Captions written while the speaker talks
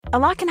A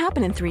lot can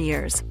happen in 3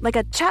 years, like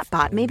a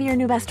chatbot may be your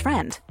new best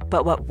friend.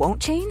 But what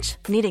won't change?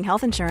 Needing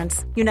health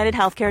insurance. United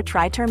Healthcare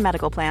Tri-Term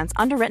Medical Plans,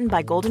 underwritten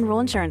by Golden Rule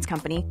Insurance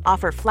Company,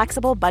 offer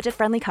flexible,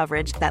 budget-friendly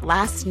coverage that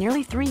lasts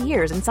nearly 3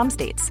 years in some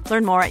states.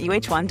 Learn more at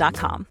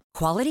uh1.com.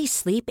 Quality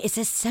sleep is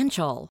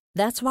essential.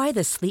 That's why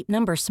the Sleep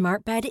Number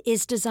Smart Bed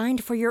is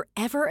designed for your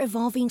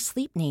ever-evolving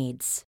sleep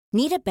needs.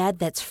 Need a bed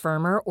that's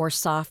firmer or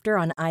softer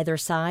on either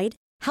side?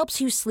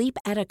 Helps you sleep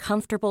at a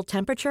comfortable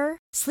temperature?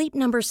 Sleep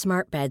Number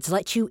Smart Beds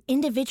let you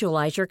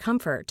individualize your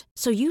comfort,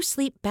 so you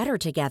sleep better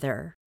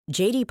together.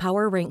 J.D.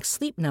 Power ranks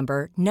Sleep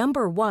Number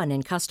number 1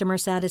 in customer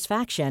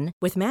satisfaction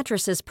with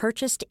mattresses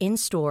purchased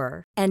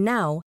in-store. And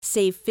now,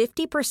 save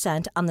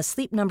 50% on the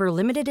Sleep Number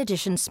Limited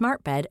Edition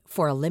Smart Bed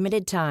for a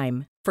limited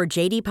time. For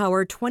J.D.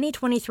 Power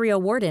 2023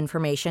 award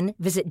information,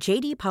 visit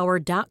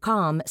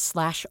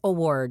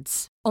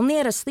jdpower.com/awards. Only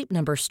at a Sleep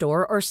Number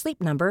store or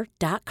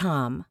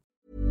sleepnumber.com.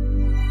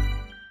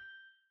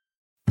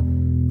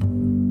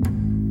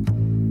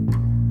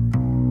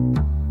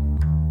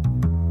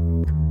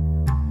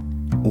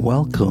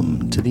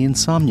 Welcome to the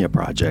Insomnia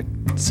Project.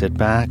 Sit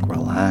back,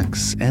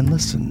 relax, and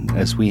listen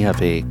as we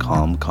have a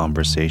calm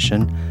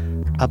conversation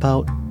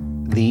about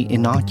the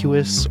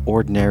innocuous,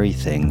 ordinary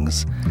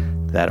things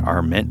that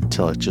are meant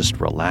to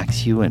just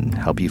relax you and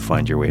help you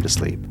find your way to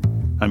sleep.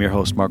 I'm your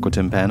host, Marco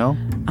Timpano.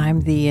 I'm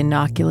the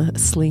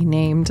innocuously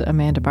named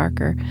Amanda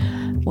Barker.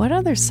 What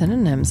other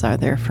synonyms are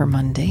there for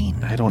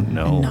mundane? I don't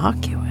know.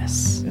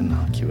 Innocuous.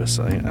 Innocuous.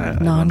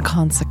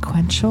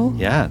 Non-consequential?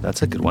 Yeah,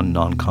 that's a good one.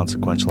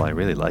 Non-consequential. I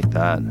really like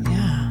that.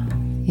 Yeah.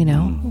 You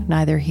know,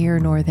 neither here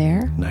nor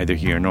there. Neither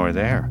here nor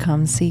there.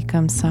 Come see,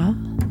 come saw.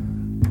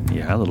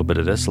 Yeah, a little bit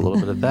of this, a little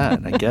bit of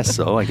that. I guess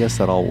so. I guess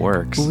that all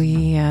works.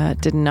 We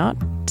did not...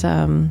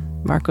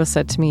 Marco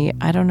said to me,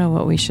 I don't know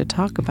what we should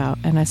talk about.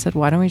 And I said,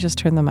 why don't we just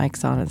turn the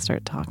mics on and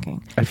start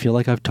talking? I feel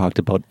like I've talked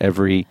about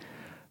every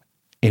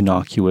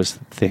innocuous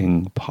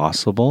thing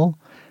possible.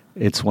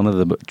 It's one of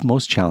the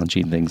most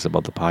challenging things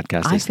about the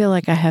podcast. I feel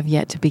like I have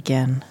yet to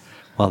begin.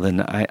 Well,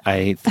 then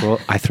I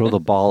throw the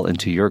ball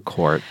into your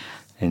court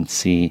and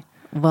see.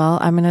 Well,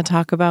 I'm going to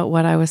talk about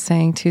what I was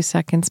saying 2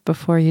 seconds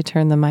before you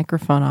turn the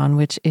microphone on,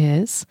 which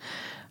is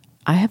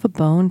I have a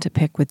bone to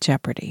pick with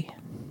Jeopardy.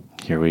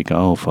 Here we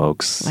go,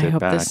 folks. I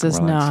hope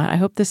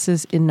this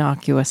is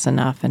innocuous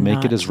enough and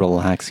make it as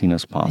relaxing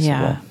as possible.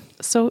 Yeah.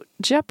 So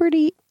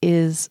Jeopardy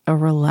is a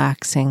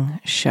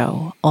relaxing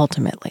show,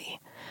 ultimately.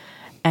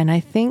 And I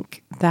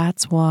think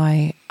that's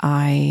why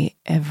I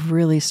have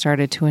really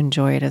started to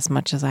enjoy it as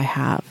much as I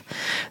have.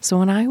 So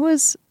when I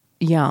was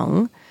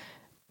young,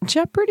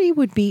 Jeopardy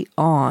would be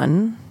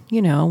on,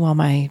 while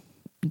my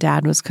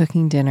dad was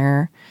cooking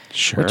dinner,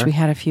 sure, which we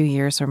had a few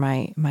years where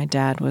my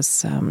dad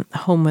was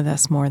home with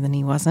us more than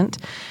he wasn't.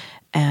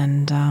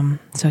 And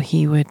so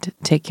he would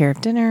take care of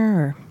dinner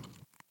or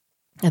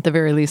at the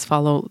very least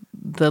follow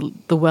the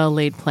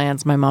well-laid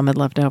plans my mom had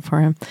left out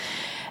for him.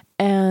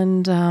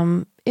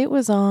 And it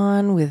was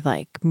on with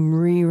like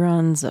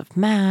reruns of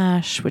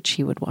MASH, which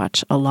he would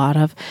watch a lot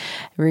of.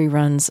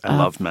 Reruns I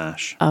love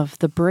MASH. Of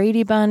The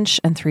Brady Bunch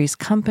and Three's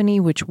Company,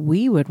 which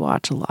we would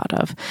watch a lot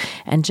of.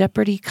 And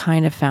Jeopardy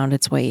kind of found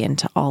its way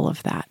into all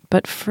of that.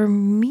 But for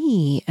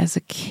me as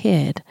a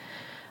kid,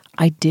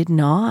 I did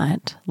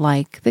not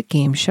like the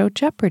game show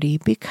Jeopardy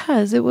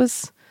because it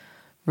was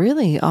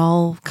really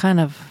all kind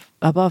of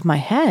above my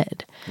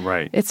head.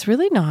 Right. It's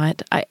really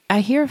not. I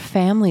hear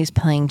families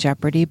playing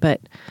Jeopardy,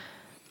 but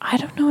I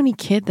don't know any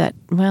kid that,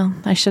 well,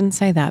 I shouldn't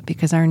say that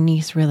because our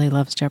niece really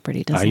loves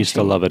Jeopardy, doesn't she? I used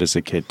to love it as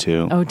a kid,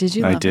 too. Oh, did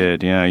you? I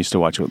did, yeah. I used to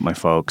watch it with my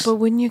folks. But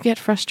wouldn't you get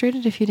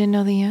frustrated if you didn't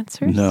know the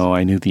answers? No,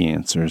 I knew the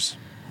answers.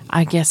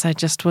 I guess I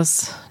just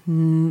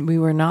we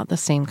were not the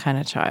same kind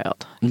of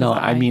child. No,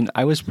 I mean,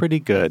 I was pretty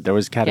good. There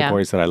was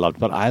categories that I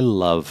loved, but I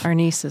love... Our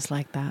niece is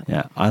like that.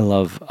 Yeah, I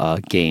love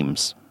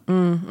games.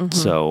 Mm-hmm.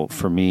 So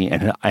for me,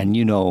 and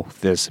you know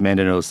this,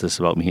 Amanda knows this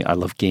about me, I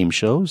love game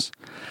shows.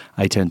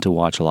 I tend to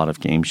watch a lot of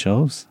game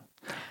shows,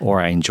 or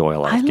I enjoy a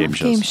lot of game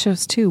shows. I love game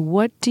shows too.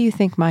 What do you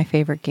think my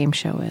favorite game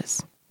show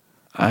is?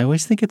 I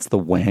always think it's the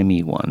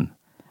Whammy one.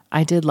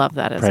 I did love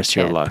that as a kid. Press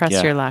Your Luck.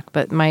 Press Your Luck.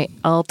 But my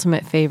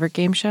ultimate favorite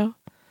game show?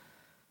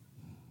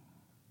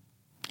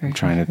 I'm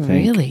trying to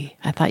think. Really?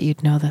 I thought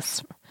you'd know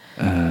this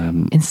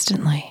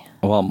instantly.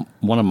 Well,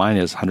 one of mine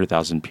is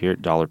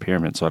 $100,000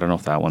 Pyramid, so I don't know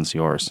if that one's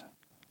yours.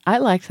 I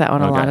liked that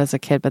one a lot as a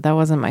kid, but that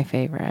wasn't my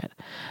favorite.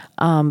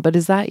 But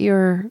is that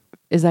your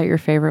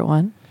favorite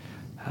one?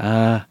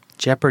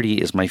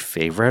 Jeopardy is my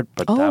favorite,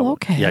 but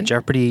okay. Yeah,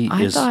 Jeopardy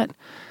is. I thought,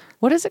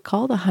 what is it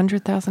called?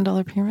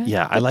 $100,000 Pyramid?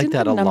 Yeah, I like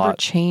that a lot. Didn't the number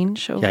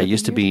change over it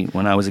used to be,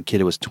 when I was a kid,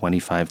 it was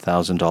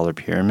 $25,000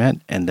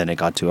 Pyramid, and then it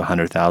got to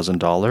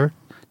 $100,000.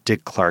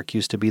 Dick Clark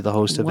used to be the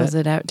host of it.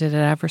 Did it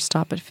ever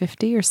stop at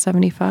 50 or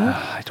 75?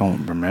 I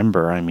don't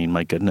remember. I mean,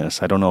 my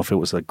goodness. I don't know if it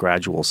was a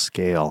gradual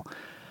scale,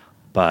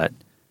 but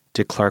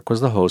Dick Clark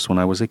was the host when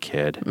I was a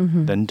kid.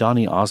 Mm-hmm. Then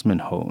Donny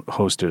Osmond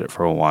hosted it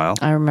for a while.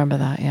 I remember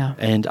that, yeah.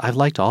 And I've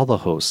liked all the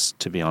hosts,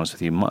 to be honest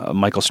with you.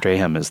 Michael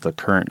Strahan is the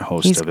current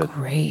host of it. He's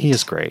great. He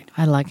is great.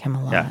 I like him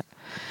a lot.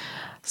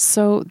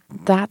 So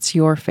that's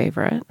your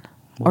favorite,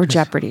 or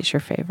Jeopardy's your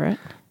favorite?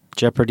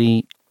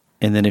 Jeopardy,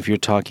 and then if you're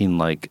talking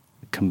like,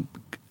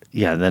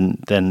 then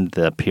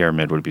the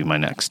pyramid would be my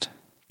next.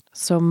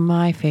 So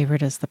my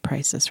favorite is The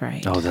Price is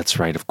Right. Oh, that's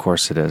right. Of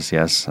course it is.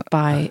 Yes.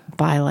 By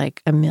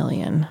like a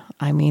million.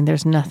 I mean,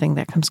 there's nothing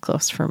that comes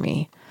close for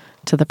me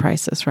to The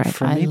Price is Right.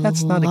 For me,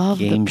 that's not a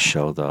game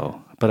show,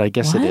 though. But I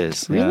guess it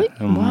is. Really? Yeah.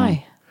 Mm-hmm.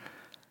 Why?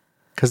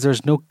 Because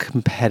there's no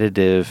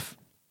competitive.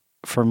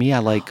 For me, I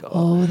like.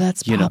 Oh,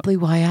 that's probably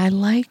why I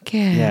like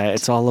it. Yeah,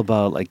 it's all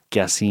about like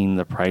guessing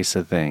the price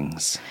of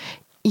things.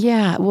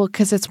 Yeah, well,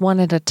 because it's one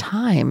at a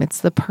time.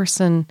 It's the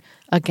person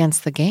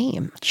against the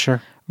game.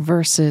 Sure.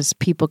 Versus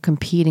people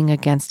competing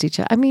against each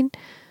other. I mean,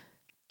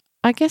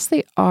 I guess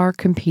they are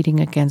competing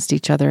against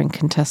each other in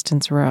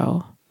Contestants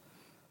Row.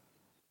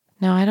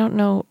 Now, I don't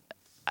know.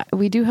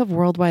 We do have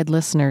worldwide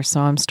listeners,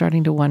 so I'm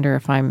starting to wonder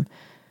if I'm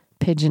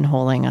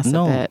pigeonholing us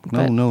a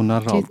bit. No,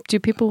 not at all. Do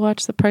people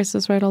watch The Price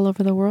is Right all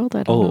over the world?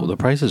 I don't know. The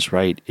Price is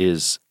Right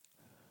is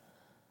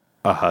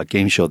a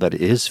game show that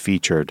is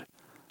featured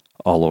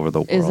all over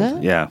the world. Is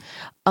it? Yeah.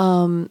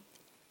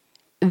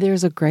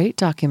 There's a great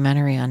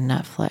documentary on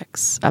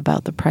Netflix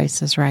about The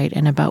Price is Right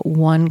and about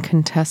one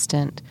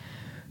contestant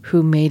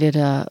who made it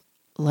a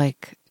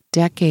like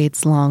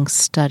decades-long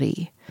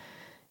study.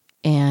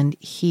 And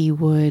he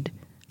would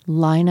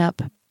line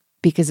up,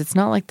 because it's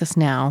not like this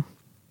now,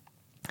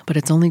 but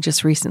it's only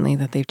just recently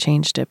that they've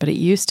changed it. But it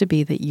used to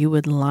be that you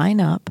would line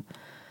up,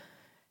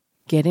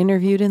 get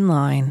interviewed in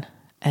line,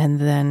 and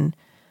then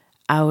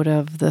out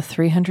of the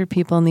 300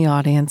 people in the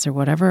audience or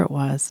whatever it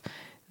was,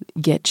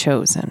 get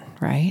chosen,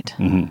 right?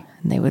 Mm-hmm.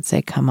 And they would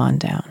say, come on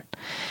down.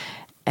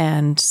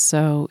 And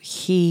so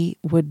he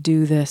would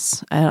do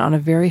this on a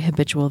very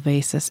habitual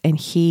basis, and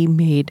he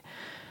made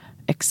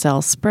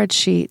Excel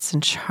spreadsheets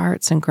and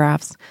charts and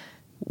graphs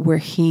where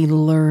he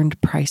learned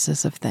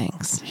prices of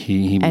things.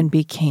 He and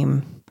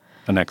became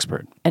an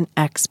expert.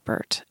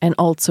 And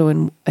also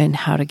in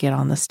how to get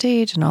on the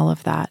stage and all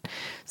of that.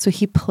 So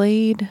he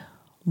played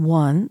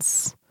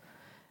once,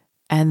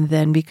 and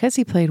then because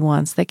he played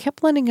once, they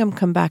kept letting him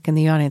come back in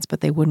the audience,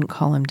 but they wouldn't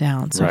call him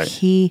down. So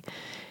he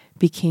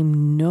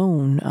became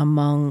known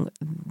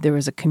there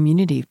was a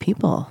community of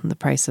people in The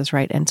Price is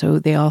Right. And so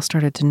they all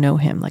started to know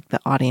him, like the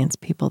audience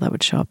people that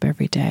would show up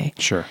every day.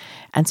 Sure.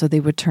 And so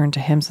they would turn to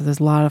him. So there's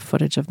a lot of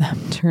footage of them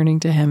turning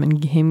to him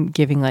and him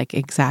giving like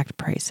exact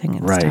pricing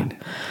and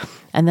stuff.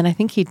 And then I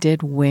think he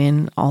did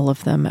win all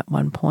of them at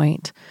one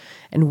point.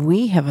 And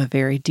we have a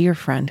very dear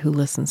friend who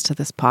listens to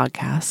this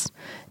podcast,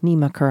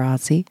 Nima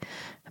Karazi.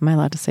 Am I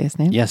allowed to say his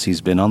name? Yes,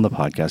 he's been on the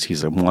podcast.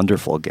 He's a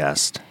wonderful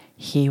guest.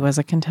 He was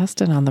a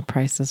contestant on The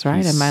Price is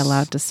Right. Am I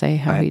allowed to say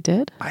how he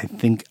did? I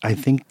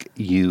think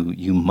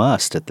you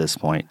must at this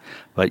point.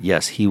 But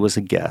yes, he was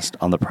a guest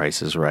on The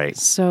Price is Right.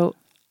 So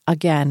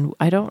again,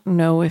 I don't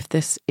know if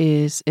this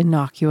is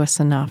innocuous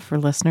enough for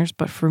listeners,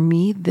 but for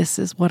me, this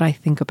is what I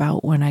think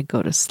about when I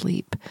go to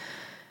sleep.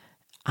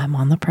 I'm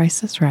on The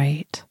Price is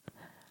Right.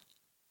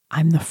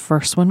 I'm the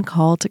first one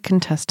called to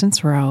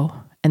Contestants Row,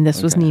 and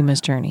this was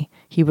Nima's journey.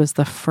 He was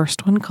the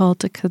first one called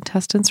to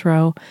Contestants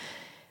Row.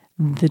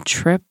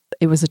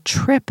 It was a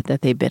trip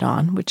that they bid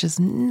on, which is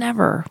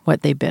never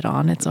what they bid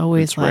on. It's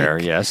always like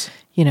rare, yes.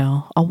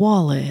 A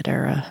wallet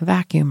or a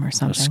vacuum or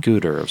something. A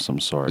scooter of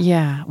some sort.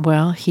 Yeah.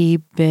 Well, he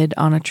bid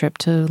on a trip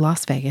to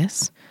Las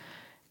Vegas,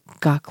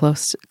 got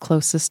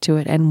closest to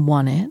it, and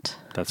won it.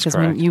 That's correct. Because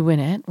when you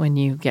win it, when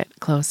you get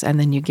close, and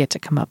then you get to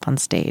come up on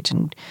stage.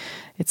 And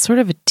it's sort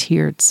of a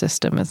tiered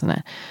system, isn't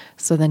it?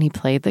 So then he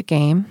played the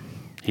game.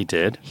 He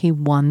did. He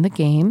won the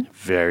game.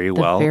 Very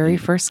well. The very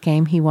first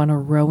game, he won a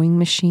rowing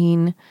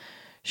machine,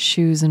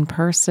 shoes and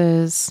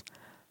purses.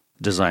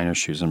 Designer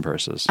shoes and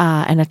purses.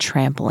 And a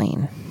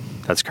trampoline.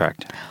 That's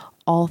correct.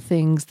 All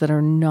things that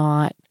are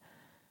not,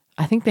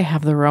 I think they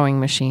have the rowing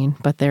machine,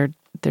 but they're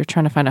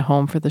trying to find a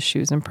home for the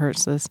shoes and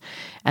purses,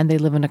 and they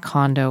live in a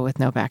condo with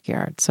no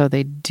backyard, so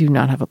they do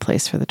not have a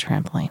place for the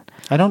trampoline.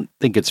 I don't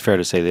think it's fair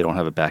to say they don't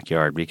have a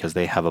backyard because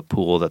they have a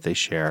pool that they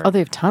share. Oh, they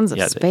have tons of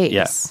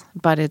space,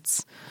 but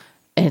it's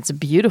a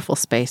beautiful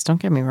space.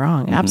 Don't get me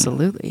wrong. Mm-hmm.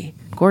 Absolutely.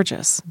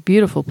 Gorgeous.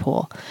 Beautiful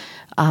pool.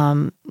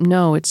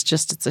 No,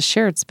 it's a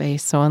shared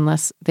space. So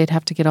unless they'd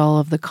have to get all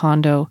of the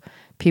condo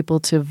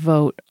people to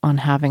vote on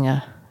having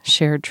a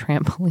shared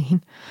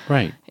trampoline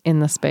in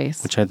the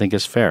space. Which I think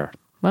is fair.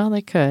 Well,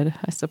 they could,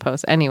 I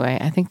suppose. Anyway,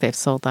 I think they've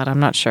sold that. I'm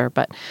not sure.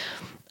 But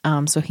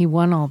so he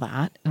won all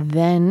that.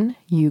 Then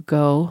you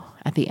go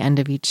at the end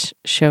of each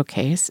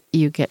showcase,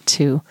 you get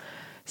to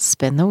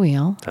spin the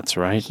wheel. That's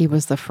right. He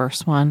was the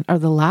first one or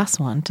the last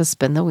one to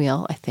spin the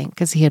wheel, I think,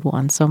 because he had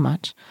won so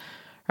much.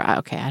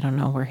 Okay, I don't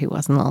know where he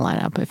was in the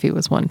lineup, if he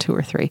was 1, 2,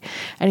 or 3.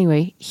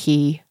 Anyway,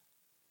 he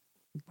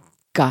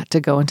got to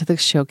go into the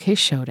showcase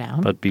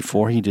showdown. But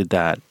before he did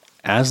that,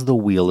 as the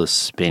wheel is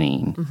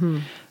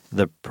spinning,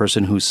 the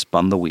person who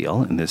spun the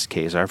wheel, in this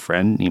case our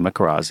friend Nima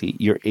Karazi,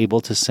 you're able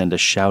to send a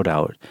shout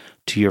out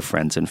to your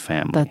friends and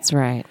family. That's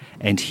right.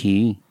 And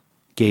he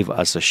gave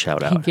us a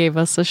shout out. He gave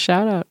us a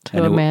shout out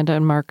to Amanda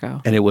and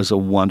Marco. And it was a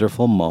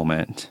wonderful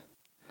moment.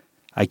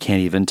 I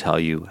can't even tell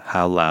you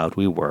how loud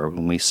we were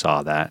when we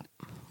saw that.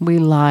 We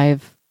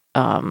live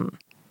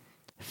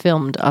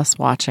filmed us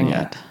watching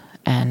Yeah. it.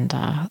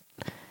 And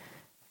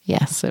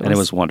yes, And it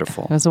was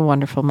wonderful. It was a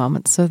wonderful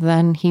moment. So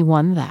then he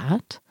won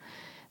that.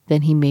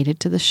 Then he made it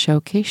to the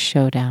Showcase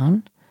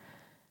Showdown.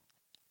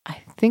 I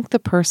think the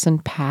person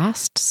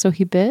passed, so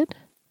he bid.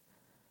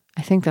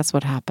 I think that's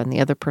what happened.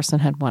 The other person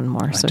had one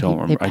more, so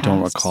I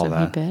don't recall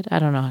that. He bid. I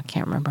don't know. I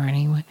can't remember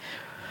anyway.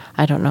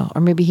 I don't know.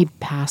 Or maybe he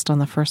passed on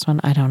the first one.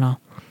 I don't know.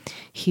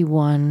 He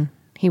won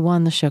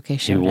the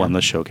Showcase Showdown. He won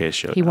the Showcase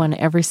Showdown. He won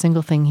every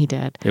single thing he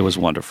did. It was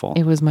wonderful.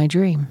 It was my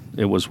dream.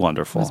 It was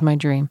wonderful. It was my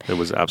dream. It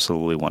was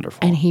absolutely wonderful.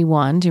 And he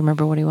won. Do you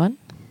remember what he won?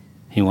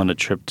 He won a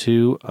trip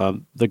to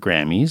the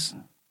Grammys.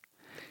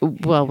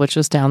 Well, which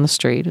was down the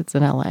street. It's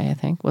in LA, I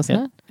think,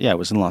 wasn't it? Yeah, it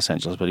was in Los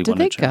Angeles, but he Did won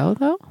they a trip. go,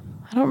 though?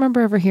 I don't remember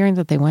ever hearing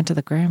that they went to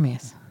the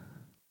Grammys.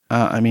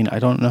 I mean, I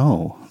don't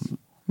know.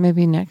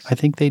 Maybe I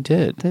think they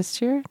did.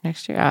 this year?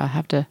 Next year? I'll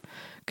have to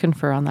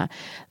confer on that.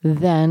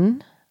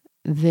 Then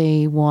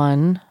they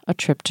won a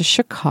trip to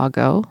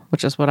Chicago,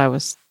 which is what I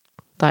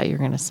thought you were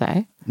going to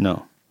say.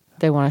 No.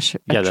 They won a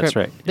Yeah, trip. that's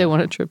right. They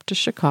won a trip to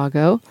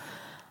Chicago,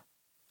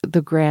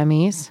 the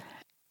Grammys,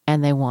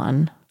 and they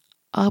won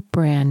a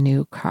brand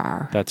new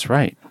car. That's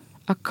right.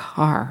 A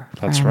car.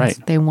 That's friends.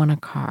 right. They won a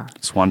car.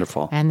 It's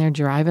wonderful. And they're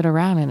driving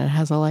around, and it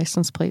has a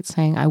license plate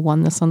saying, I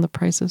won this on The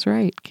Price is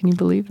Right. Can you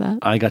believe that?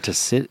 I got to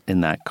sit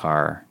in that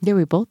car. Yeah,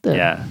 we both did.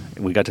 Yeah,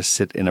 we got to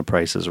sit in a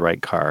Price is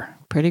Right car.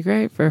 Pretty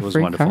great for a was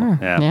free wonderful. car.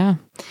 Yeah.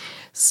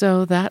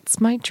 So that's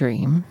my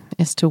dream,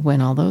 is to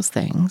win all those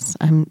things.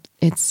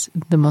 It's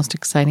the most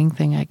exciting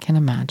thing I can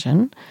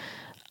imagine.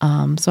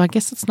 So I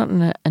guess it's not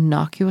an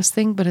innocuous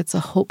thing, but it's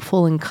a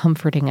hopeful and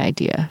comforting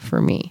idea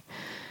for me.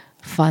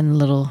 Fun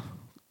little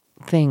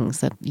things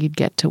that you'd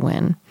get to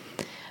win.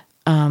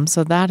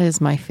 So that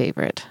is my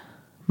favorite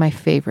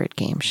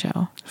game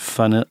show.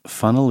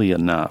 Funnily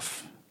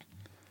enough,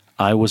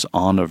 I was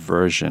on a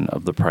version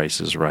of The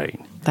Price is Right.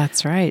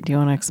 That's right. Do you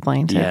want to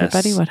explain to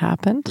everybody what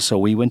happened? So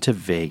we went to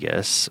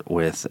Vegas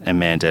with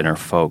Amanda and her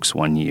folks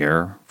one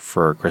year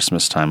for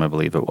Christmas time, I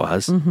believe it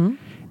was. Mm-hmm.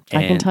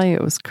 I can tell you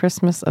it was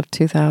Christmas of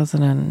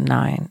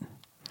 2009.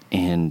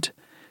 And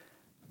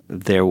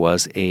there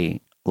was a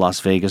Las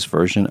Vegas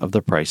version of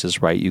The Price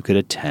is Right you could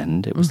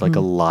attend. It was like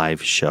a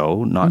live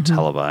show, not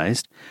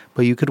televised,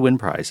 but you could win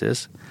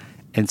prizes.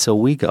 And so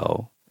we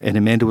go, and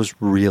Amanda was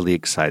really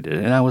excited.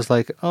 And I was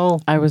like,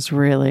 I was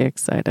really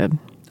excited.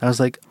 I was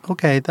like,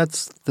 okay,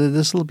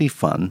 this will be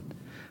fun.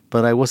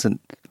 But I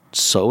wasn't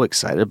so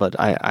excited, but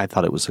I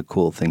thought it was a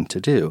cool thing to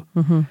do.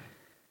 Mm-hmm.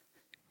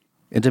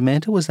 And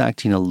Amanda was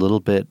acting a little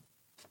bit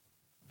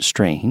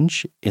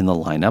strange in the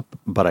lineup,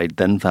 but I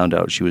then found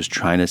out she was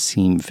trying to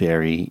seem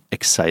very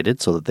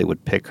excited so that they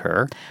would pick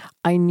her.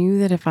 I knew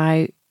that if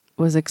I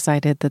was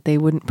excited that they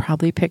wouldn't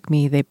probably pick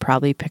me, they'd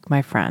probably pick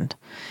my friend.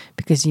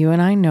 Because you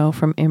and I know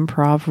from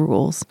improv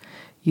rules,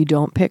 you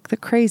don't pick the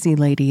crazy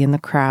lady in the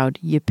crowd,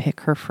 you pick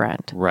her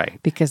friend. Right.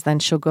 Because then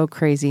she'll go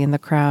crazy in the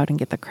crowd and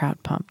get the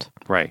crowd pumped.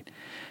 Right.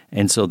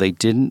 And so they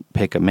didn't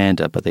pick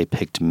Amanda, but they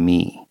picked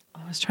me.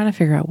 I was trying to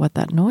figure out what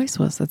that noise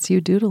was. That's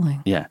you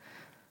doodling. Yeah.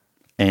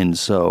 And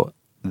so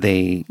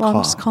they I'm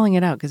just calling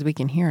it out because we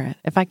can hear it.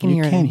 If I can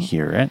hear it. You can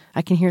hear it.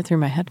 I can hear it through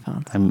my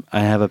headphones. I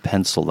have a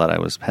pencil that I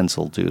was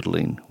pencil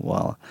doodling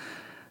while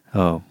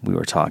we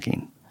were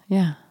talking.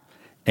 Yeah.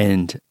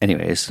 And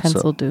anyways.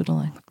 Pencil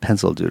doodling.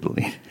 Pencil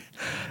doodling.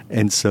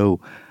 And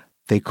so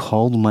they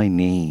called my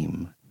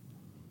name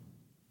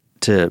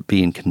to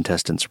be in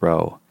Contestants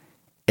Row.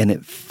 And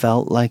it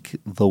felt like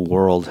the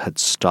world had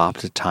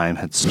stopped. Time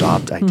had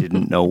stopped. I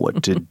didn't know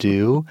what to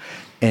do.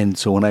 And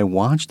so when I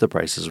watched The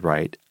Price is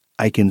Right,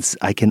 I can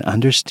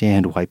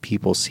understand why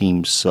people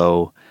seem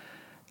so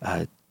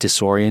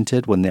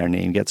disoriented when their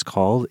name gets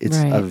called. It's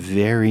a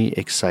very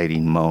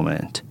exciting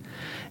moment.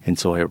 And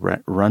so I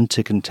run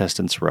to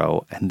Contestants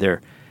Row, and as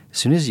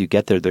soon as you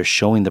get there, they're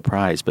showing the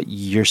prize, but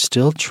you're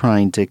still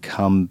trying to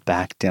come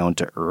back down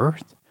to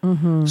earth.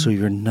 Mm-hmm. So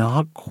you're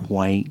not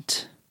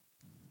quite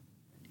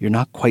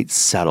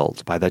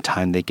settled by the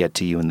time they get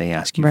to you and they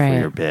ask you for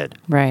your bid.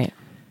 Right.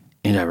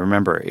 And I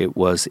remember it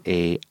was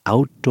a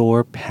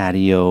outdoor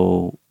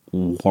patio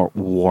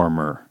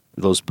warmer.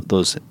 Those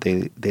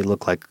they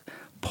look like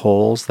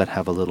poles that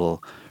have a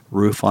little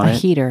roof on it.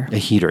 A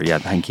heater, yeah,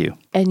 thank you.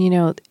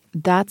 And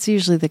that's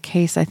usually the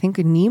case. I think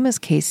in Nima's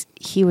case,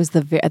 he was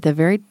at the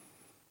very.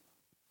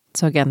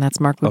 So again, that's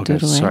Mark with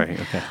doodling. Sorry.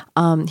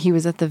 Okay. He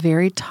was at the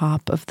very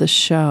top of the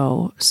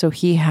show, so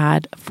he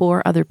had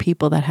 4 other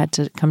people that had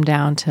to come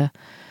down to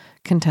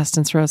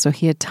Contestants Row, so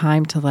he had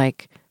time to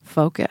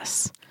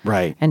focus,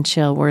 right, and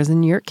chill. Whereas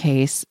in your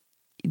case,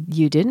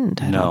 you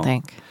didn't. I don't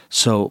think.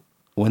 So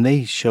when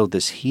they showed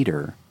this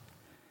heater,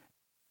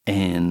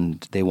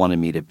 and they wanted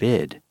me to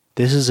bid,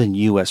 this is in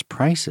U.S.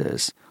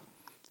 prices.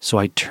 So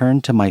I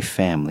turned to my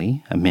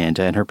family,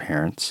 Amanda and her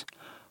parents,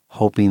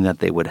 hoping that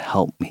they would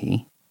help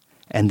me.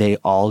 And they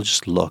all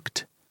just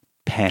looked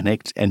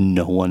panicked, and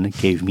no one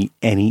gave me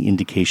any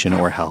indication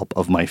or help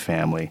of my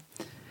family.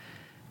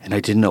 And I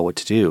didn't know what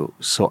to do.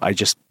 So I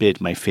just bid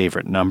my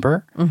favorite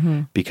number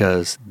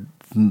because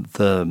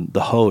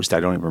the host, I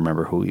don't even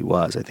remember who he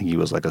was. I think he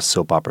was like a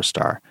soap opera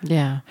star.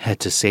 Yeah. Had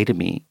to say to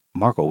me,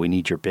 Marco, we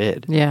need your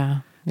bid.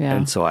 Yeah. Yeah.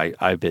 And so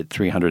I bid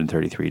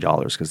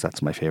 $333 because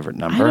that's my favorite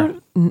number.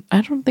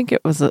 I don't think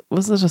it was it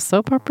a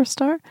soap opera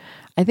star?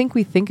 I think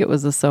we think it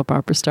was a soap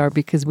opera star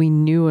because we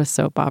knew a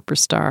soap opera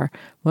star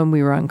when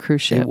we were on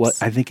cruise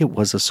ships. I think it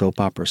was a soap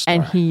opera star.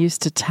 And he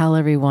used to tell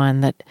everyone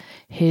that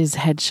his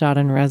headshot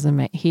and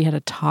resume, he had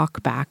a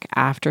talk back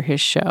after his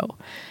show,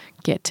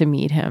 get to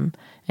meet him.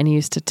 And he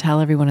used to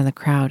tell everyone in the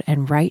crowd,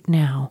 and right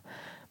now,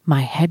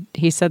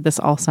 he said this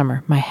all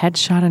summer, my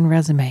headshot and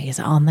resume is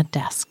on the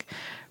desk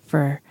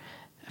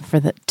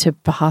to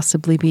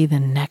possibly be the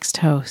next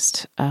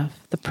host of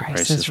The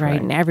Price is Right.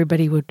 And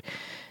everybody would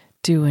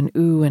do an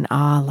ooh and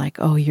ah, like,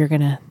 oh,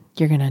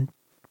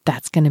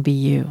 that's gonna be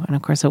you. And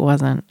of course it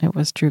wasn't. It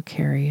was Drew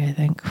Carey, I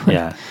think.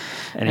 Yeah.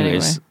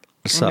 Anyways,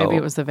 so maybe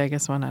it was the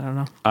Vegas one. I don't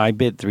know. I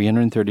bid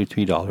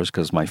 $333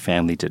 because my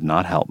family did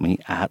not help me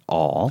at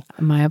all.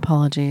 My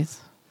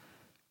apologies.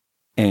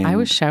 And I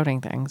was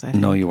shouting things, I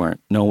think. No, you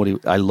weren't. Nobody.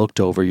 I looked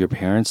over. Your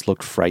parents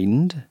looked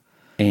frightened,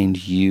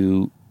 and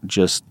you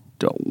just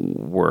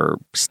were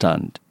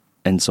stunned.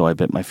 And so I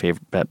bet my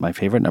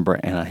favorite number,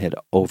 and I had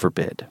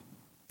overbid,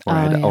 or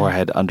I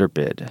had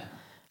underbid.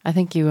 I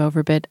think you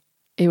overbid.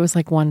 It was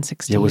like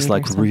 160. It was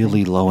like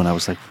really low, and I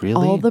was like,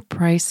 really? All the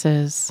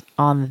prices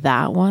on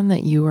that one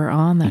that you were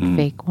on, that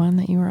fake one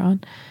that you were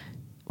on,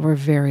 were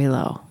very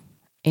low.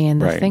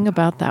 And the thing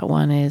about that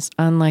one is,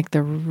 unlike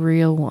the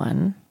real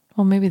one,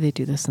 well, maybe they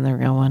do this in the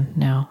real one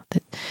now,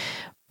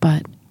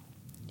 but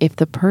if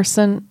the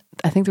person,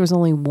 I think there was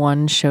only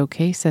one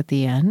showcase at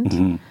the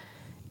end,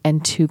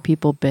 and two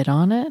people bid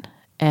on it,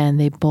 and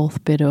they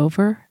both bid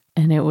over,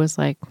 and it was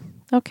like,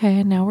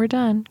 okay, now we're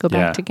done. Go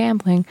back to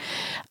gambling.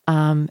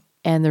 And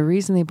the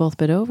reason they both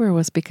bid over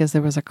was because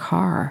there was a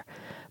car,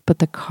 but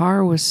the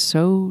car was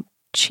so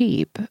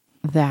cheap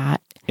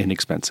that...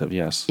 Inexpensive,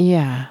 yes.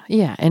 Yeah,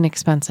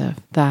 inexpensive,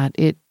 that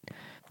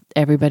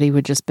everybody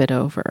would just bid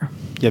over.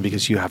 Yeah,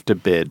 because you have to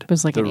bid. It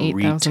was like an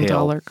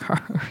 $8,000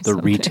 car. The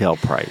retail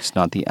price,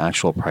 not the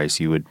actual price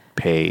you would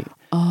pay.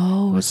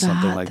 Oh, was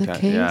something that like the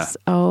case? Yeah.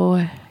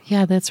 Oh,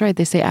 yeah, that's right.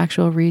 They say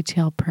actual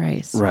retail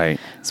price. Right.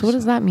 So what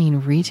does that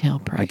mean, retail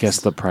price? I guess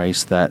the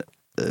price that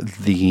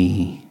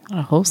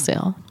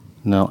wholesale.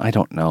 No, I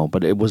don't know,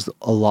 but it was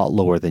a lot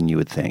lower than you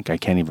would think. I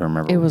can't even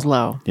remember. It was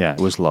low. Yeah, it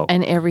was low.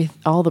 And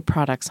all the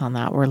products on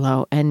that were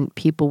low, and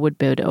people would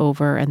bid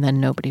over, and then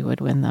nobody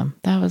would win them.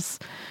 That was,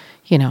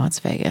 it's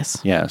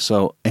Vegas. Yeah,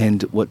 so,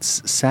 and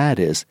what's sad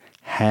is,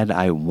 had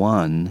I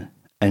won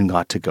and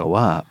got to go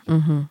up,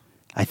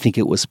 I think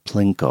it was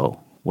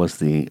Plinko was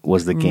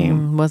the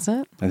game. Was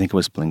it? I think it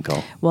was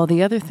Plinko. Well,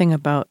 the other thing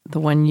about the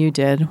one you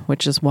did,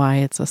 which is why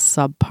it's a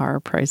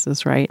subpar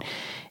Prices Right,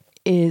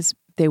 is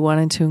they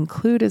wanted to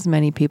include as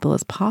many people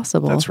as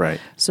possible. That's right.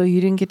 So you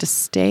didn't get to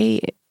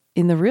stay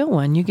in the real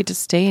one. You get to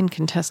stay in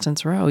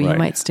contestants row. You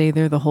might stay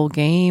there the whole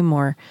game,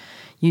 or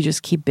you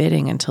just keep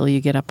bidding until you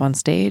get up on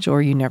stage,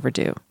 or you never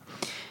do.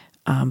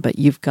 But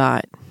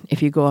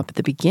if you go up at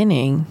the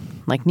beginning,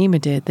 like Nima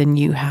did, then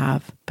you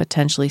have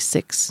potentially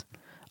 6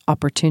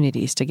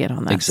 opportunities to get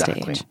on that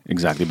stage.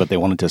 Exactly. But they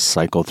wanted to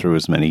cycle through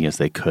as many as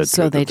they could.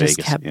 So they just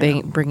kept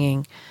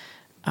bringing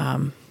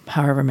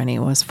however many it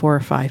was, 4 or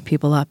 5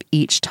 people up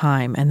each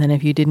time. And then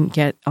if you didn't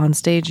get on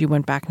stage, you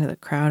went back into the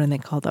crowd and they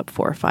called up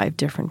 4 or 5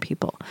 different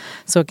people.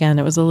 So again,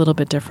 it was a little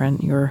bit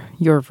different,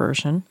 your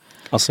version.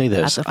 I'll say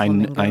this. I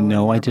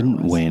know I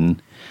didn't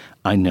win.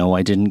 I know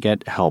I didn't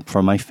get help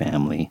from my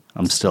family.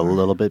 I'm still a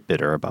little bit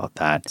bitter about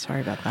that. Sorry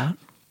about that.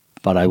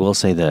 But I will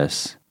say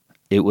this.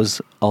 It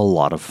was a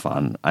lot of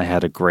fun. I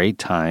had a great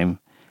time.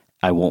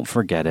 I won't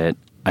forget it.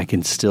 I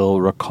can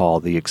still recall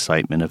the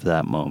excitement of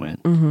that moment.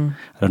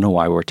 I don't know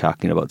why we're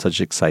talking about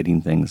such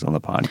exciting things on the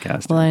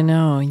podcast. Well, I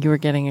know. You were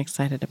getting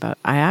excited about...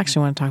 I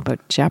actually want to talk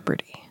about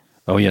Jeopardy.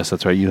 Oh, yes,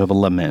 that's right. You have a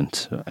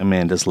lament.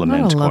 Amanda's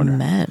lament corner. Not a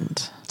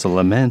lament. It's a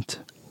lament.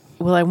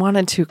 Well, I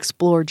wanted to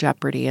explore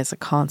Jeopardy as a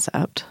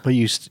concept. But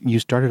you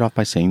started off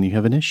by saying you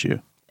have an issue.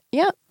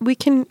 Yeah, we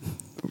can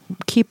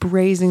keep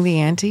raising the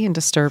ante and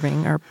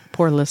disturbing our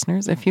poor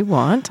listeners if you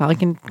want. I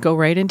can go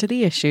right into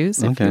the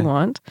issues if you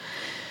want.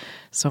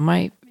 So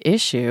my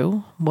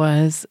issue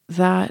was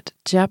that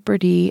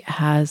Jeopardy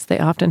they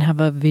often have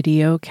a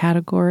video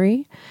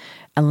category.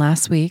 And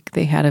last week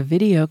they had a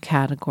video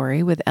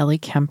category with Ellie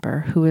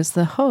Kemper, who is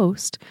the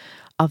host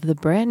of the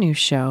brand new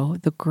show,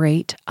 The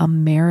Great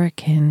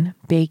American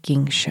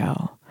Baking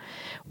Show,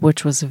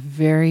 which was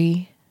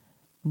very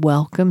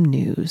welcome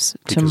news.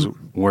 Because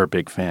we're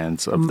big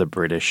fans of the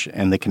British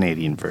and the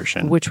Canadian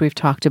version. Which we've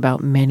talked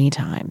about many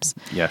times.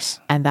 Yes.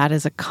 And that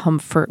is a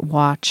comfort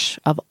watch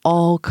of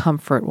all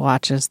comfort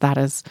watches. That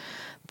is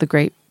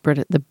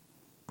the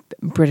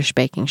British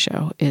Baking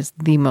Show is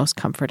the most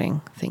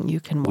comforting thing you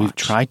can watch. We've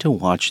tried to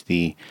watch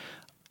the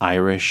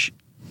Irish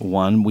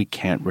one. We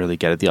can't really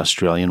get it. The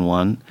Australian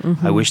one.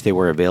 I wish they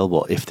were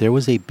available. If there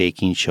was a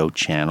baking show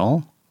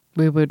channel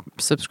We would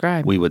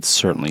subscribe. We would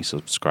certainly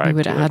subscribe We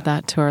would to add it.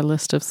 that to our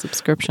list of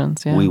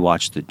subscriptions. Yeah. We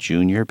watched the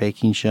Junior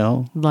baking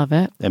show. Love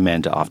it.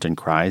 Amanda often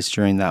cries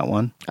during that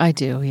one. I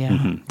do,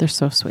 yeah. They're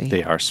so sweet.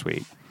 They are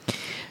sweet.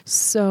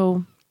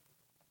 So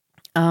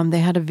they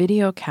had a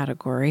video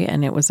category,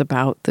 and it was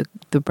about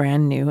the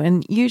brand new.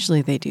 And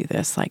usually they do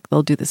this. Like,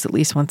 they'll do this at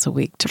least once a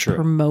week to Sure.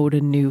 promote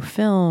a new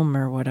film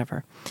or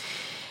whatever.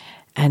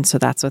 And so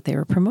that's what they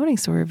were promoting.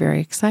 So we were very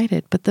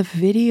excited. But the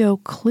video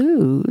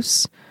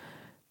clues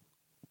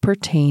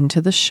pertain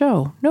to the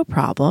show. No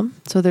problem.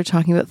 So they're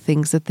talking about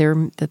things that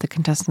the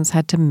contestants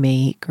had to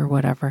make or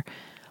whatever.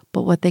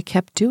 But what they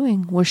kept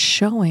doing was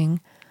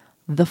showing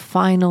the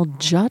final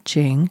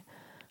judging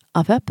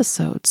of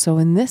episodes. So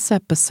in this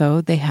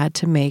episode, they had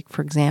to make,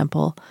 for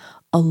example,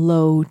 a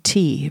low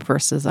tea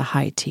versus a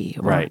high tea,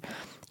 or, Right.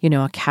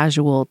 a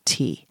casual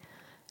tea.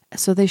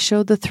 So they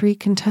showed the 3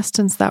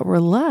 contestants that were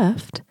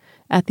left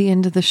at the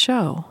end of the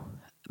show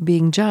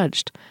being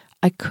judged.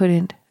 I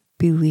couldn't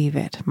believe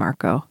it,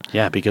 Marco.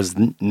 Yeah, because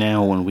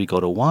now when we go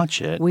to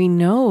watch it, We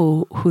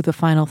know who the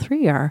final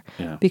 3 are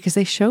Yeah. because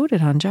they showed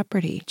it on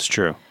Jeopardy. it's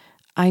true.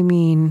 I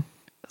mean,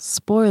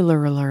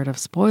 spoiler alert of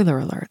spoiler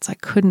alerts. I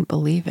couldn't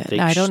believe it. They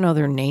Now, I don't sh- know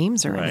their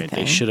names or Right. anything.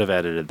 They should have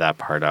edited that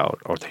part out,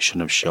 or they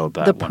shouldn't have showed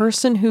that The one.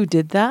 person who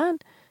did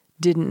that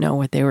didn't know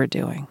what they were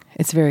doing.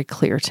 It's very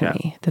clear to Yeah.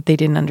 me that they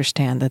didn't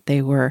understand that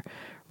they were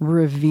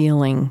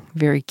revealing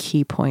very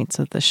key points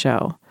of the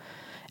show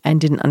and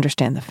didn't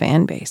understand the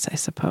fan base, I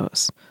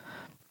suppose.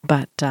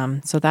 But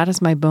so that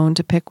is my bone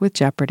to pick with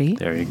Jeopardy.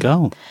 There you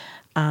go.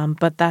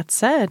 But that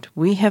said,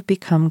 we have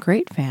become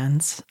great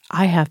fans.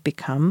 I have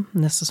become,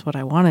 and this is what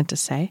I wanted to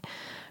say,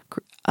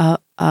 I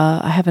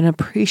have an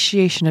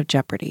appreciation of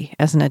Jeopardy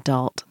as an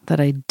adult that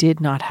I did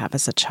not have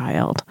as a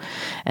child.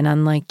 And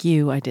unlike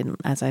you,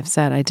 as I've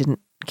said, I didn't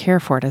care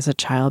for it as a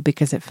child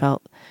because it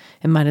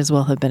might as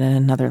well have been in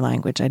another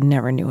language. I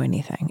never knew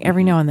anything.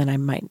 Every now and then I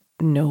might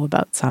know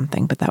about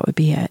something, but that would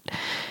be it.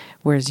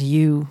 Whereas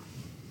you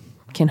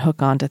can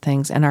hook onto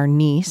things. And our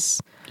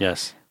niece,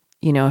 Yes.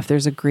 if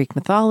there's a Greek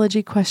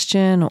mythology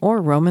question or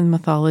Roman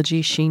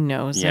mythology, she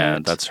knows Yeah,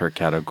 it. that's her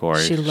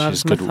category. She loves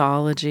She's good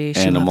mythology.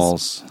 She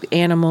animals. loves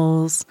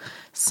animals,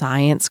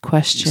 science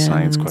questions,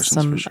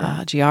 some for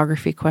sure.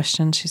 geography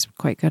questions. She's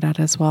quite good at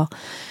as well.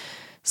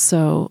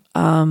 So,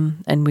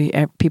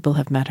 and people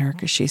have met her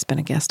because she's been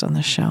a guest on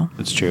the show.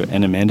 It's true.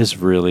 And Amanda's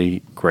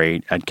really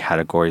great at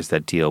categories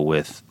that deal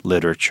with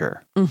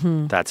literature.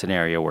 Mm-hmm. That's an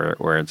area where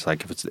it's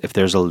like if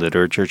there's a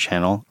literature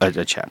channel,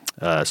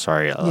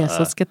 Yes,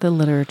 let's get the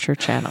literature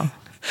channel.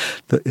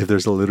 if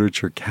there's a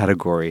literature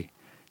category,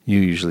 you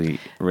usually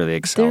really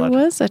excel There at.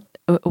 was at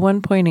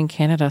one point in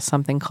Canada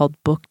something called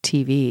Book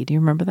TV. Do you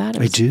remember that?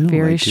 It was I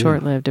very do.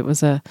 short-lived. It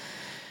was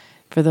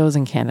for those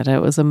in Canada,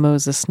 it was a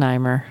Moses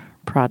Znaimer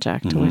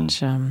project, Mm-hmm.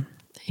 which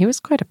he was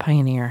quite a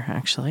pioneer,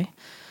 actually,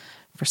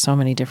 for so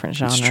many different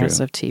It's genres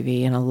true. of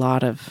TV. And a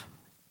lot of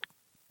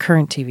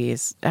current TV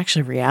is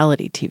actually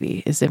reality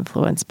TV is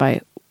influenced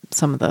by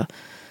some of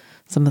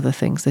the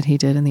things that he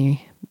did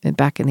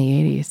back in the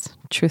 80s,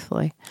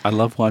 truthfully. I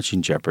love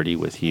watching Jeopardy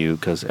with you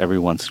because every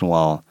once in a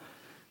while,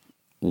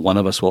 one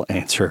of us will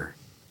answer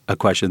a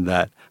question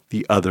that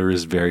the other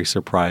is very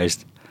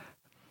surprised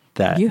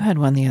that You had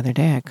one the other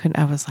day.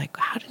 I was like,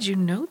 how did you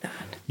know that?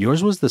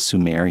 yours was the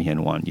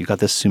Sumerian one. You got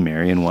the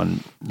Sumerian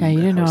one. Yeah, you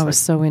didn't know I was like,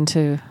 so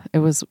into it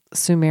was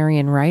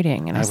Sumerian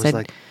writing, and I was said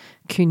like-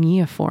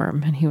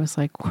 cuneiform, and he was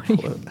like, "What? Are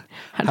you,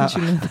 how did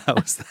you know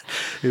that?"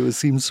 It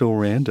seemed so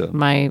random.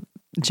 My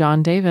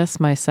John Davis,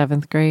 my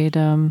 7th grade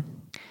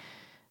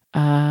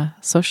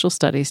social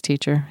studies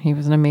teacher, he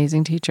was an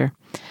amazing teacher.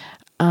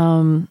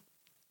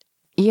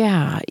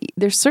 Yeah,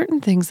 there's certain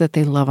things that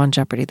they love on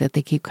Jeopardy that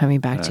they keep coming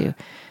back to.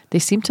 They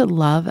seem to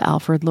love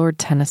Alfred Lord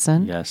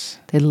Tennyson. Yes.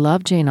 They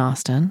love Jane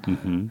Austen.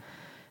 Mm-hmm.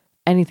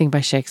 Anything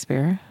by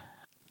Shakespeare.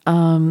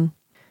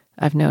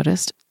 I've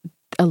noticed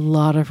a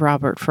lot of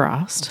Robert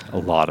Frost. A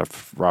lot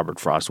of Robert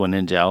Frost. When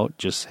in doubt,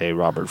 just say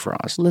Robert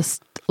Frost.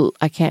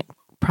 I can't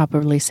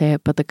properly say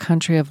it, but the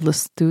country of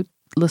Lestuto?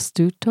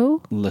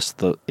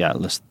 Lesotho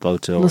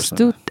or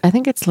something. I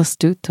think it's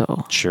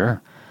Lestuto.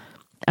 Sure.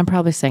 I'm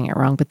probably saying it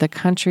wrong, but the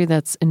country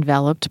that's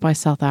enveloped by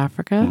South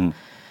Africa,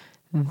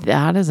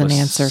 that is an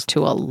answer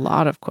to a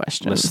lot of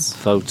questions.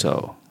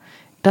 Lesotho.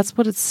 That's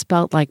what it's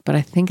spelled like, but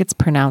I think it's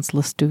pronounced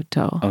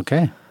Lestuto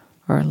Okay.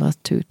 or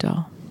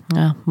Lestuto.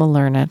 Yeah, we'll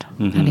learn it.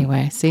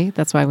 Anyway, see?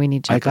 That's why we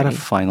need I Jeopardy. got a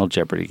final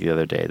Jeopardy the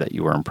other day that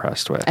you were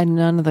impressed with. And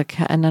none of the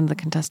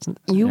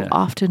contestants. You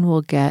often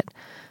will get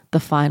the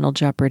final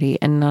Jeopardy,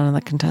 and none of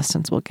the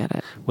contestants will get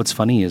it. What's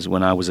funny is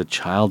when I was a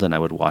child and I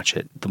would watch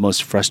it, the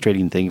most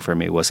frustrating thing for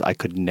me was I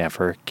could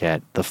never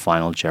get the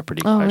final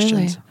Jeopardy Oh,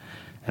 questions. really?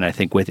 And I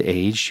think with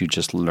age, you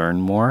just learn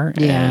more.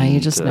 Yeah,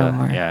 you just know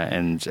more. Yeah,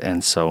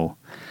 and so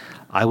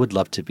I would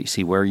love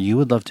to where you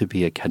would love to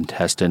be a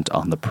contestant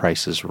on The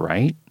Price is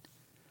Right.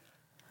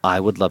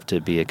 I would love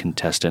to be a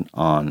contestant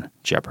on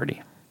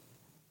Jeopardy.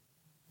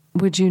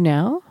 Would you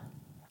now?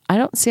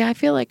 I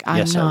feel like I'm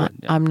Yes, I not. would,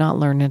 yeah. I'm not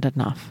learned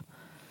enough.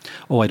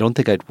 Oh, I don't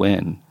think I'd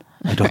win.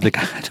 I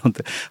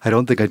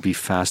don't think I'd be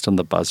fast on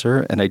the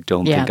buzzer, and I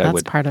don't think I would. Yeah,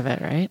 that's part of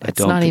it, right? It's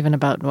not even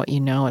about what you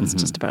know; it's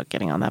just about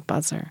getting on that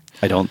buzzer.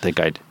 I don't think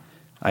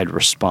I'd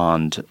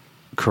respond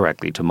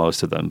correctly to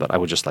most of them, but I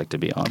would just like to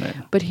be on it.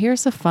 But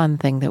here's a fun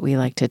thing that we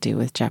like to do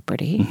with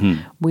Jeopardy.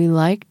 We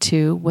like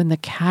to, when the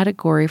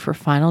category for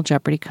Final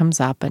Jeopardy comes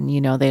up, and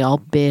they all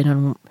bid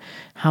on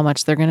how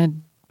much they're going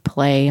to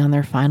play on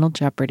their Final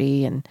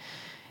Jeopardy, and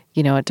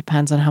it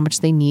depends on how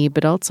much they need,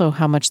 but also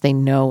how much they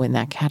know in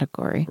that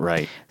category.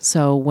 Right.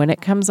 So when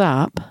it comes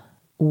up,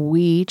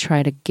 we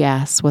try to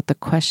guess what the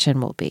question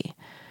will be.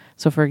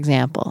 So for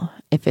example,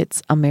 if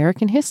it's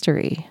American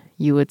history,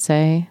 you would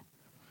say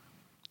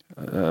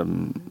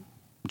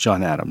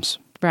John Adams.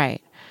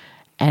 Right.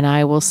 And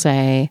I will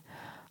say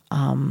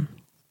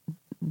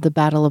the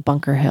Battle of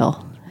Bunker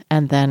Hill.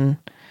 And then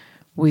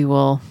they're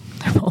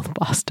both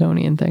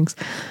Bostonian things,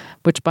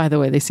 which, by the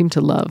way, they seem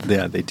to love.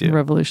 Yeah, they do.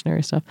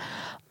 Revolutionary stuff.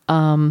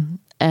 And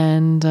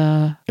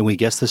we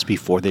guess this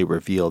before they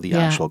reveal the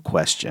actual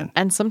question.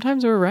 And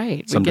sometimes we're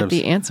right. We get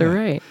the answer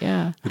right.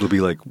 Yeah. It'll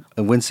be like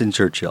Winston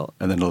Churchill.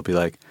 And then it'll be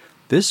like,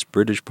 this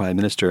British Prime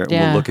Minister, and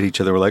we'll look at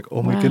each other, we're like,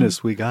 oh my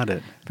goodness, we got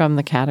it. From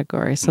the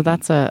category. So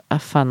that's a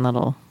fun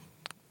little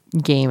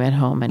game at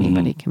home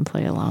anybody can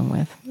play along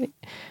with.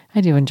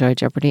 I do enjoy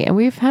Jeopardy. And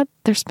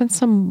there's been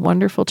some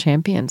wonderful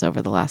champions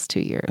over the last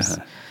 2 years.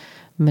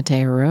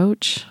 Mateo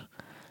Roach.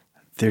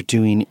 They're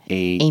doing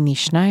Amy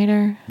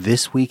Schneider.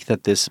 This week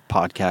that this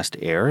podcast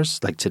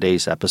airs, like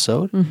today's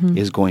episode,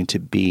 is going to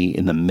be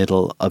in the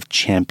middle of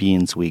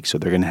Champions Week. So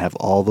they're going to have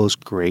all those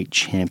great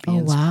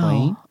champions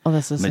playing. Oh,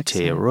 this is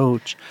Mateo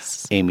Roach,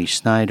 Amy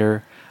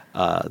Schneider,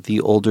 the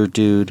older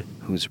dude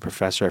who's a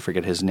professor, I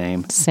forget his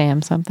name.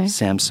 Sam something.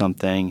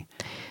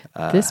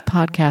 This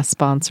podcast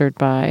sponsored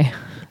by...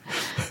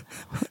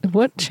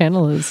 What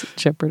channel is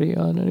Jeopardy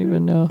on? I don't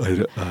even know.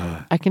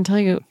 I can tell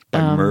you.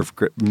 By Merv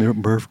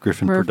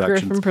Griffin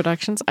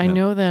Productions. I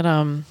know that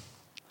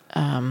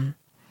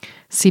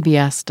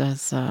CBS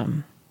does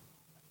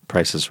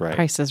Price is Right.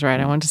 Price is Right.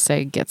 I wanted to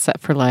say Get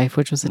Set for Life,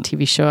 which was a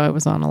TV show I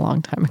was on a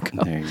long time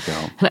ago. There you go.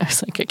 And I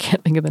was like, I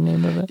can't think of the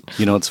name of it.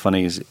 You know what's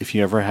funny is if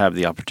you ever have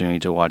the opportunity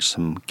to watch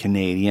some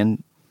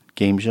Canadian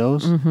game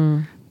shows,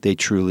 they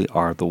truly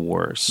are the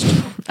worst.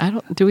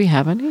 Do we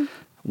have any?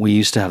 We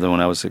used to have them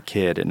when I was a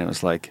kid, and it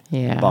was like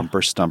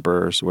bumper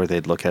stumpers where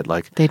they'd look at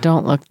like... They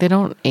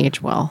don't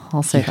age well,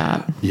 I'll say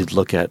that. You'd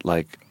look at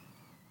like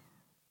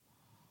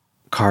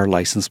car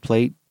license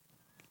plate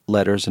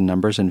letters and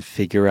numbers and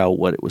figure out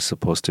what it was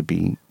supposed to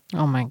be.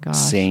 Oh my gosh.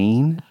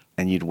 Saying,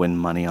 and you'd win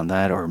money on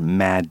that. Or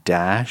Mad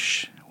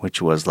Dash,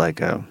 which was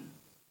like a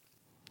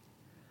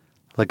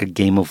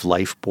game of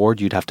life board.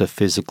 You'd have to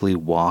physically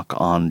walk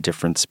on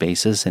different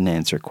spaces and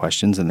answer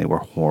questions, and they were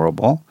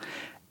horrible.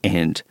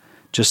 And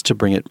just to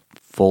bring it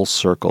full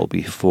circle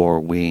before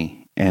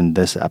we end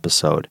this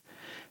episode,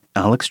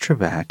 Alex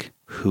Trebek,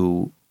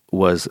 who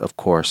was, of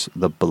course,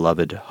 the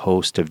beloved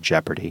host of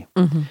Jeopardy,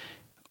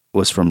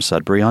 was from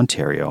Sudbury,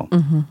 Ontario,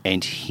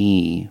 and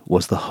he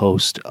was the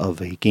host of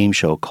a game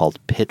show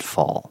called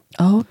Pitfall.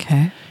 Oh,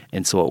 okay.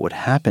 And so what would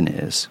happen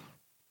is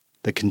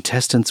the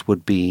contestants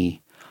would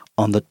be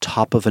on the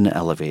top of an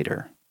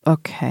elevator.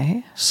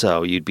 Okay.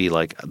 So you'd be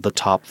like the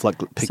top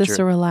picture. Is this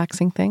a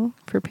relaxing thing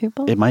for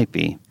people? It might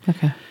be.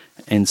 Okay.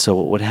 And so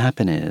what would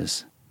happen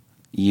is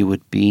you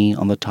would be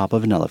on the top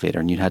of an elevator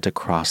and you'd have to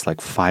cross like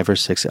 5 or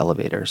 6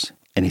 elevators.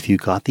 And if you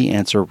got the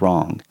answer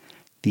wrong,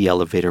 the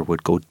elevator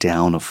would go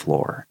down a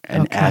floor.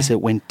 And as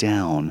it went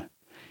down,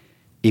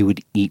 it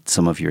would eat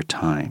some of your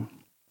time.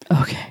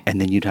 Okay.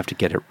 And then you'd have to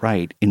get it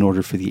right in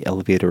order for the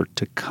elevator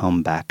to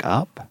come back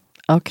up.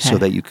 Okay. So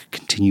that you could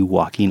continue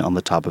walking on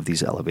the top of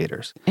these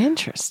elevators.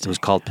 Interesting. It was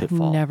called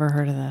Pitfall. Never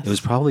heard of this. It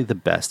was probably the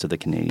best of the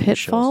Canadian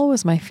shows. Pitfall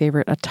was my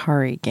favorite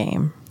Atari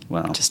game.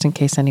 Wow. Just in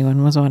case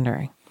anyone was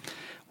wondering.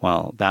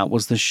 Well, that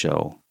was the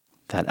show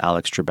that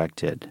Alex Trebek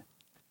did.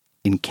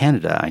 In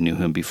Canada, I knew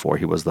him before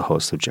he was the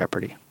host of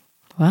Jeopardy.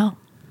 Wow.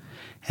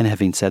 And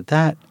having said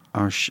that,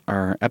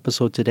 our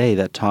episode today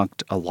that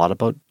talked a lot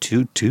about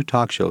two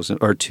talk shows,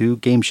 or 2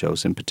 game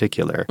shows in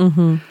particular,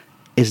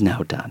 is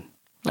now done.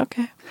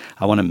 Okay.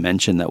 I want to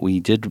mention that we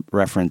did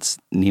reference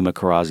Nima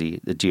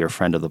Karazi, the dear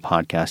friend of the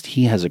podcast.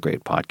 He has a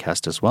great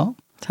podcast as well.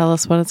 Tell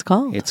us what it's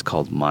called. It's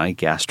called My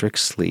Gastric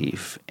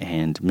Sleeve,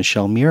 and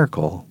Michelle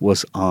Miracle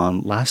was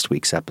on last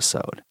week's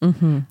episode.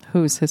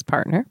 Who's his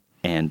partner?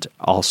 And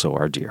also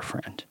our dear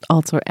friend.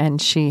 Also,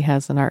 and she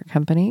has an art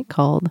company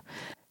called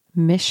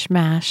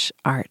Mishmash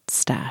Art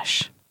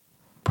Stash.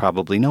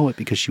 Probably know it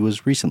because she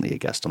was recently a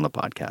guest on the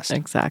podcast.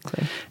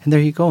 Exactly. And there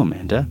you go,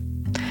 Amanda.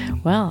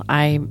 Well,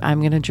 I'm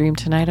going to dream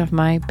tonight of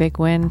my big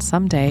win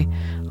someday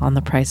on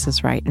The Price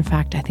is Right. In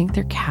fact, I think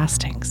they're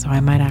casting, so I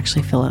might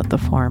actually fill out the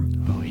form.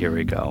 Oh, here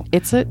we go.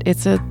 It's a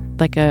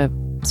like a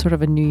sort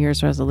of a New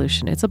Year's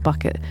resolution. It's a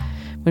bucket.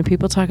 When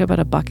people talk about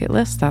a bucket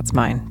list, that's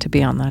mine, to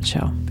be on that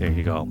show. There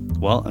you go.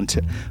 Well,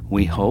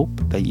 we hope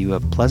that you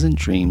have pleasant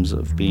dreams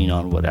of being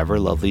on whatever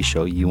lovely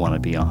show you want to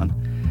be on.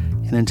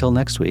 And until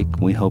next week,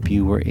 we hope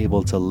you were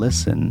able to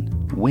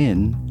listen,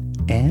 win,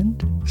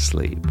 and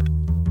sleep.